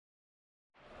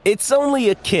It's only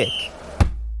a kick,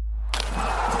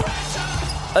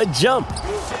 a jump,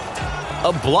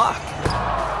 a block.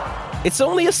 It's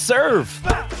only a serve.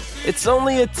 It's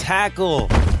only a tackle,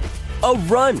 a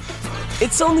run.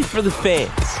 It's only for the fans.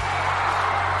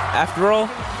 After all,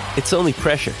 it's only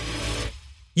pressure.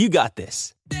 You got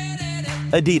this.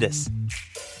 Adidas.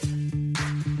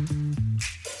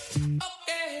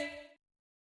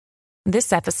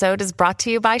 This episode is brought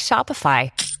to you by Shopify.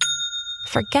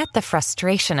 Forget the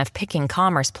frustration of picking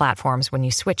commerce platforms when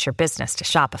you switch your business to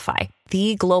Shopify,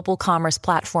 the global commerce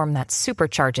platform that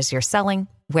supercharges your selling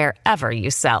wherever you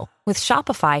sell. With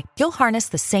Shopify, you'll harness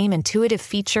the same intuitive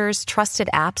features, trusted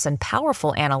apps, and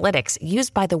powerful analytics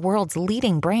used by the world's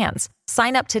leading brands.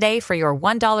 Sign up today for your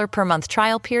 $1 per month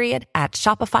trial period at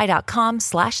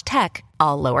shopify.com/tech,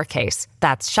 all lowercase.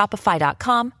 That's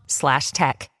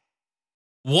shopify.com/tech.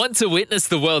 Want to witness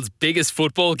the world's biggest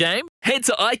football game? Head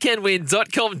to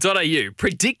iCanWin.com.au,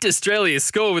 predict Australia's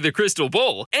score with a crystal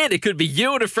ball, and it could be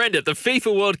you and a friend at the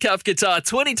FIFA World Cup Qatar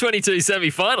 2022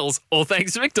 semi-finals, all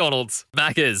thanks to McDonald's.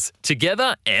 Maccas,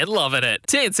 together and loving it.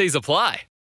 TNCs apply.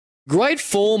 Great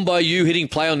form by you hitting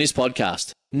play on this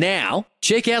podcast. Now,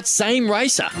 check out Same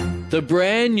Racer, the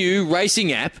brand new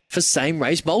racing app for same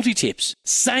race multi-tips.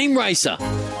 Same Racer.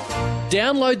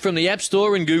 Download from the App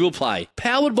Store and Google Play.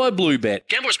 Powered by Bluebet.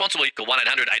 Gamble responsibly. Call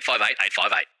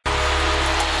 1-800-858-858.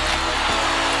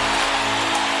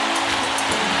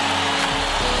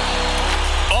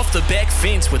 Off the back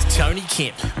fence with Tony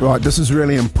Kemp. Right, this is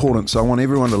really important, so I want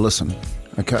everyone to listen,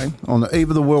 okay? On the eve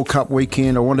of the World Cup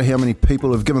weekend, I wonder how many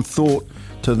people have given thought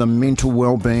to the mental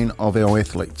well-being of our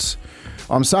athletes.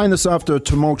 I'm saying this after a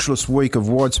tumultuous week of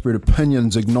widespread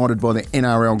opinions ignited by the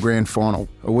NRL Grand Final,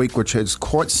 a week which has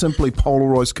quite simply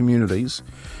polarised communities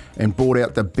and brought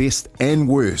out the best and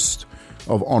worst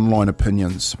of online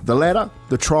opinions. The latter,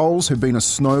 the trolls, have been a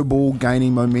snowball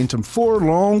gaining momentum for a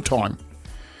long time.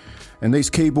 And these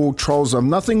keyboard trolls are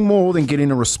nothing more than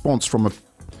getting a response from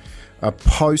a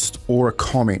post or a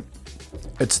comment.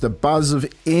 It's the buzz of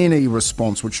any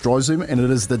response which drives them, and it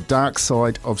is the dark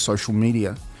side of social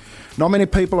media. Not many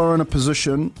people are in a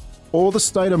position or the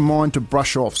state of mind to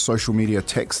brush off social media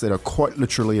attacks that are quite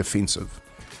literally offensive.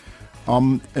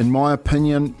 In my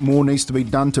opinion, more needs to be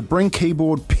done to bring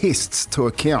keyboard pests to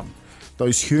account,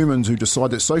 those humans who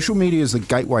decide that social media is the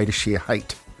gateway to share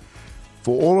hate.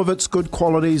 For all of its good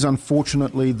qualities,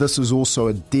 unfortunately, this is also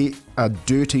a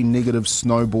dirty negative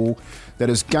snowball that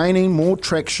is gaining more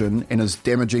traction and is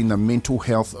damaging the mental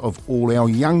health of all our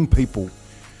young people.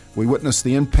 We witness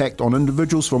the impact on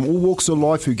individuals from all walks of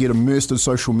life who get immersed in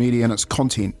social media and its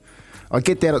content. I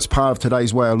get that it's part of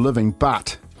today's way of living,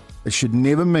 but it should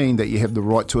never mean that you have the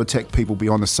right to attack people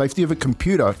beyond the safety of a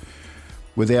computer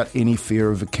without any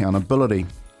fear of accountability.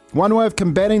 One way of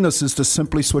combating this is to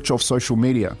simply switch off social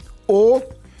media, or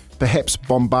perhaps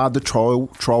bombard the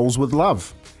trolls with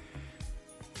love.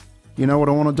 You know what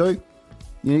I want to do?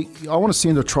 I want to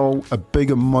send a troll a big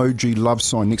emoji love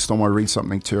sign next time I read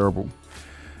something terrible.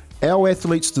 Our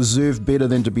athletes deserve better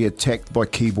than to be attacked by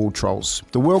keyboard trolls.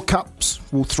 The World Cups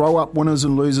will throw up winners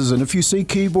and losers, and if you see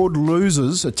keyboard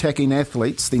losers attacking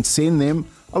athletes, then send them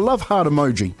a love heart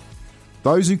emoji.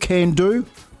 Those who can do,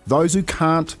 those who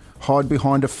can't, hide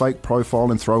behind a fake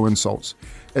profile and throw insults.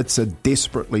 It's a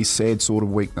desperately sad sort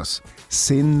of weakness.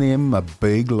 Send them a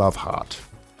big love heart.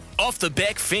 Off the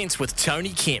back fence with Tony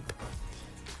Kemp.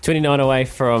 29 away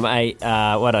from 8.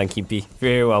 Well done, Kimpy.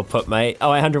 Very well put, mate.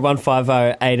 0800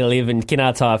 150 811.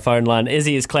 Kennard Tire phone line.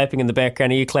 Izzy is clapping in the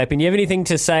background. Are you clapping? You have anything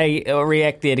to say or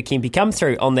react there to Kimpy? Come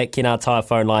through on that Kennard Tire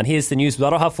phone line. Here's the news with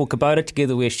Aroha Kubota.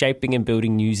 Together we're shaping and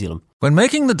building New Zealand. When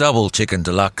making the double chicken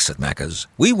deluxe at Macca's,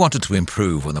 we wanted to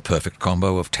improve on the perfect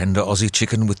combo of tender Aussie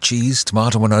chicken with cheese,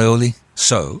 tomato and aioli.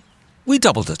 So, we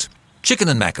doubled it. Chicken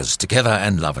and Macca's, together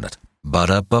and loving it.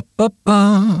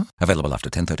 Ba-da-ba-ba-ba. Available after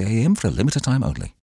 10:30 a.m. for a limited time only.